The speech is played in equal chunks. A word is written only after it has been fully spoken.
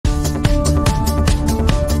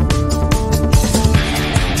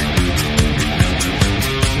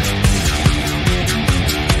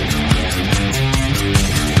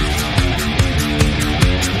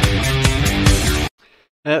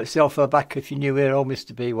Self back if you're new here, or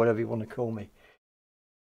Mr. B, whatever you want to call me.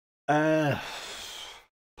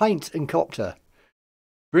 Paint and Copter.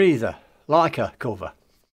 Breather. Laika cover.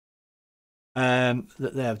 That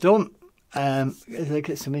they have done. They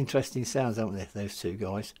get some interesting sounds, haven't they, those two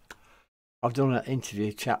guys? I've done an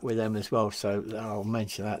interview chat with them as well, so I'll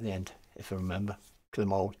mention that at the end, if I remember, because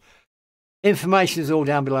I'm old. Information is all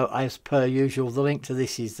down below, as per usual. The link to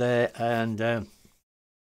this is there, and it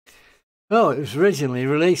was originally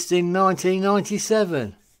released in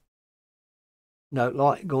 1997. No,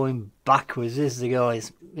 like going backwards, is the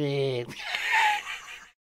guys.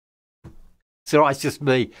 So it's just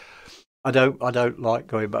me. I don't like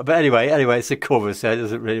going back. But anyway, it's a cover, so it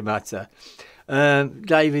doesn't really matter.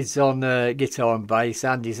 David's on guitar and bass,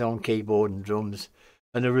 Andy's on keyboard and drums,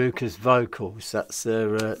 and Haruka's vocals. That's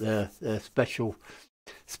their special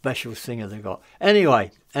singer they got.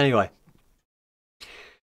 Anyway,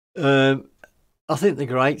 I think they're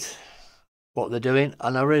great what they're doing,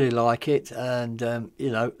 and I really like it. And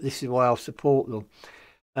this is why I'll support them.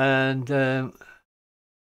 And they've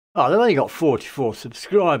only got 44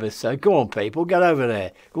 subscribers, so go on, people, get over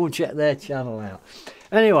there, go and check their channel out.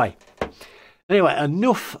 Anyway,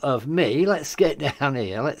 enough of me. Let's get down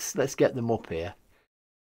here. Let's get them up here.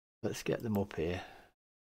 Let's get them up here.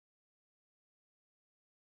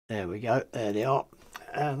 There we go. There they are.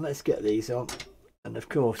 And let's get these on. And of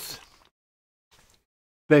course,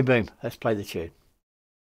 boom, boom. Let's play the tune.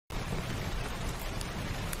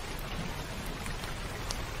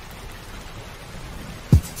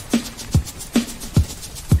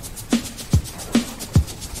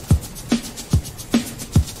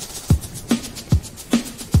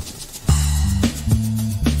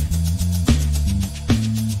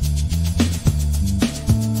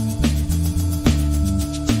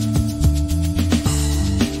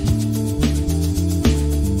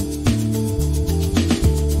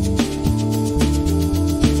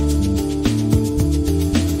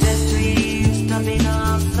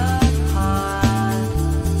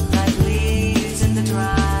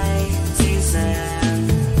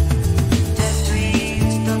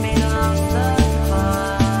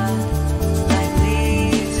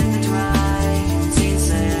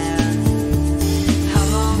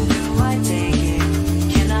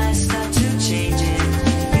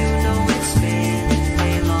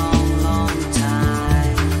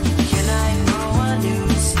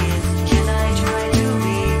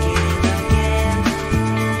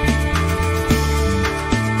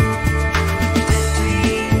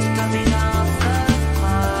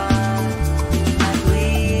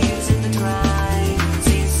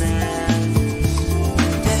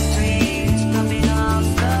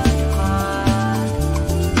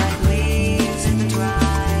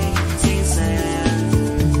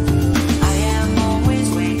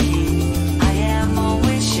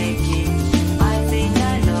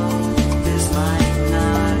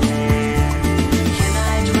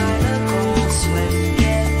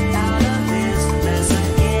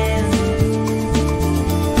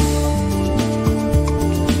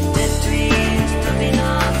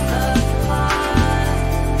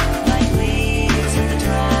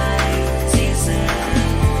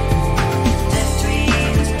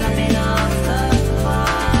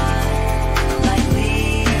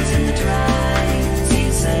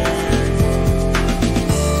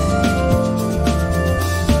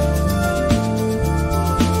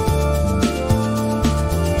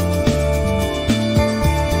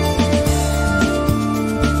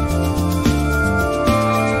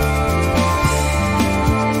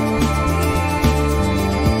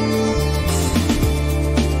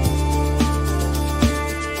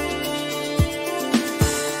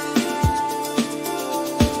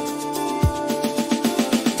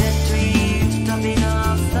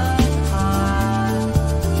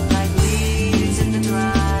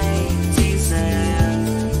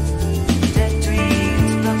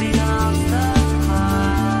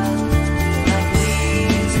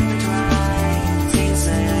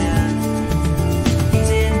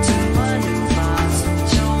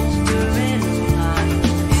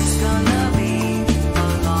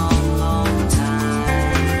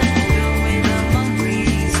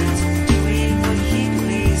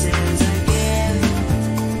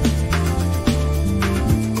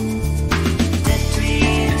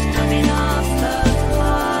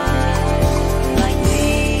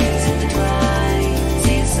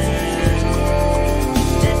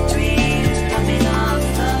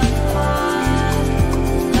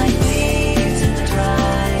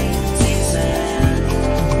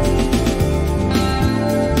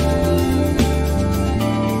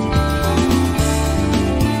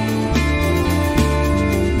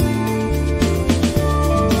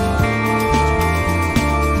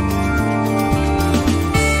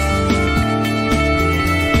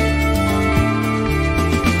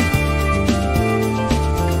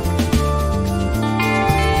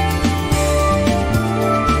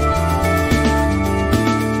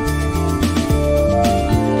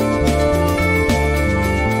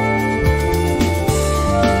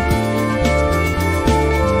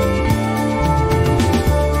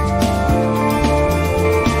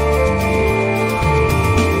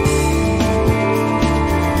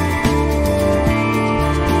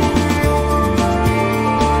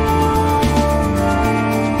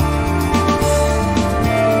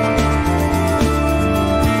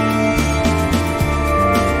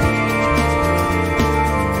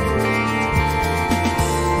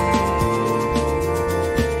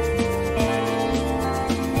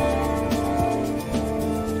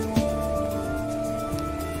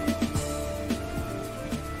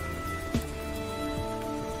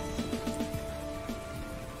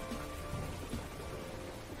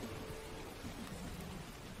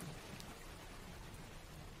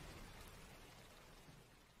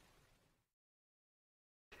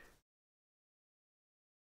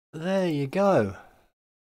 there you go.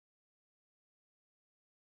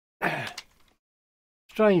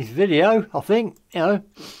 Strange video, I think, you know,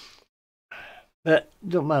 but it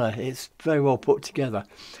doesn't matter. It's very well put together.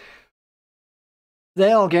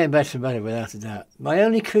 They are getting better and better, without a doubt. My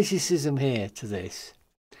only criticism here to this,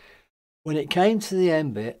 when it came to the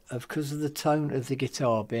end bit, because of the tone of the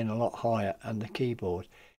guitar being a lot higher and the keyboard,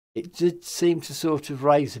 it did seem to sort of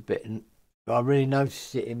raise a bit, and I really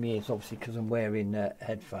noticed it in my ears, obviously because I'm wearing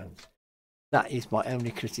headphones. That is my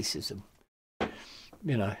only criticism,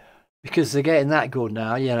 you know, because they're getting that good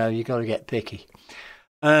now, you know, you've got to get picky.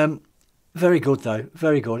 Very good though,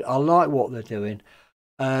 very good. I like what they're doing.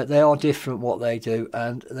 They are different what they do,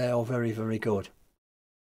 and they are very, very good.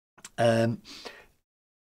 You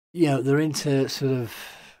know, they're into sort of,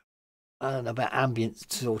 I don't know about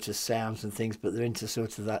ambient sort of sounds and things, but they're into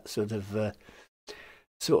sort of that sort of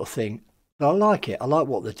thing. But I like it. I like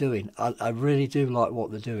what they're doing. I really do like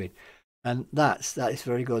what they're doing, and that is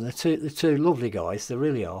very good. And the two lovely guys, they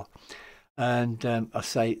really are. And I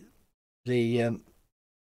say the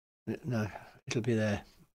no, it'll be there.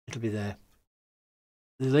 It'll be there.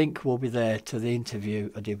 The link will be there to the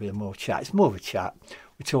interview I did with them, more chat. It's more of a chat.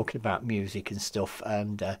 We're talking about music and stuff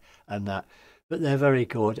and that. But they're very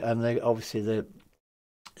good, and they obviously they're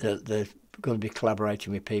going to be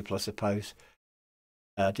collaborating with people, I suppose.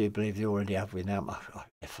 I do believe they already have with them. I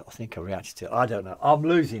think I reacted to it. I don't know. I'm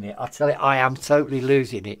losing it. I tell you, I am totally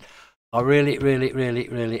losing it. I really, really, really,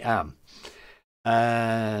 really am.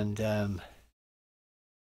 And I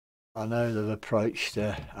know they've approached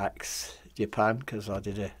Axe Japan, because I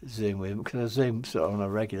did a Zoom with them, because I Zoom sort of on a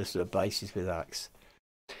regular sort of basis with Axe,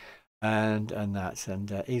 and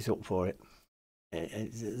he's up for it.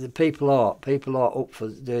 The people are up for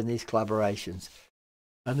doing these collaborations,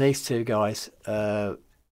 and these two guys,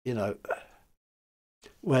 you know,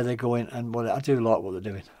 where they're going and what I do like what they're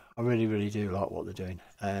doing. I really, really do like what they're doing,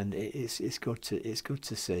 and it's good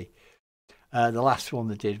to see. The last one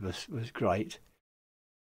they did was great.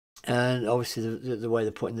 And obviously the way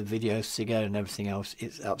they're putting the videos together and everything else,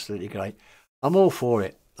 it's absolutely great. I'm all for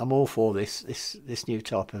it. I'm all for this new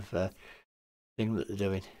type of thing that they're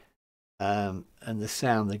doing, and the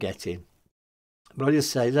sound they're getting. But I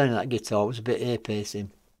just say, learning that guitar was a bit ear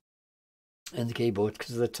piercing, and the keyboard,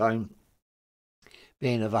 because of the tone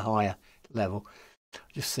being of a higher level. I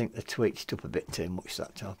just think they tweaked it up a bit too much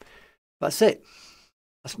that time. That's it.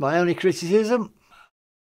 That's my only criticism.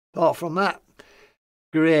 Apart from that,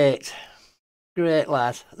 great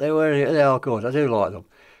lads. They are good. I do like them,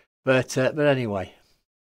 but anyway,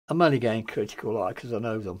 I'm only getting critical, like, because I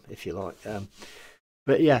know them, if you like.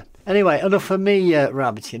 But yeah. Anyway, enough for me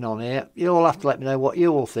rabbiting on here. You all have to let me know what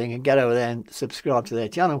you all think, and get over there and subscribe to their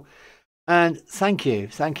channel. And thank you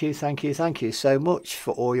so much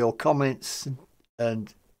for all your comments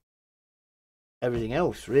and everything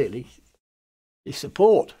else, really. Your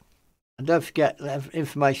support. And don't forget,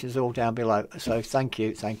 information is all down below. So thank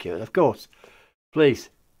you. And of course, please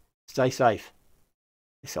stay safe.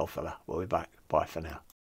 This old fella. We'll be back. Bye for now.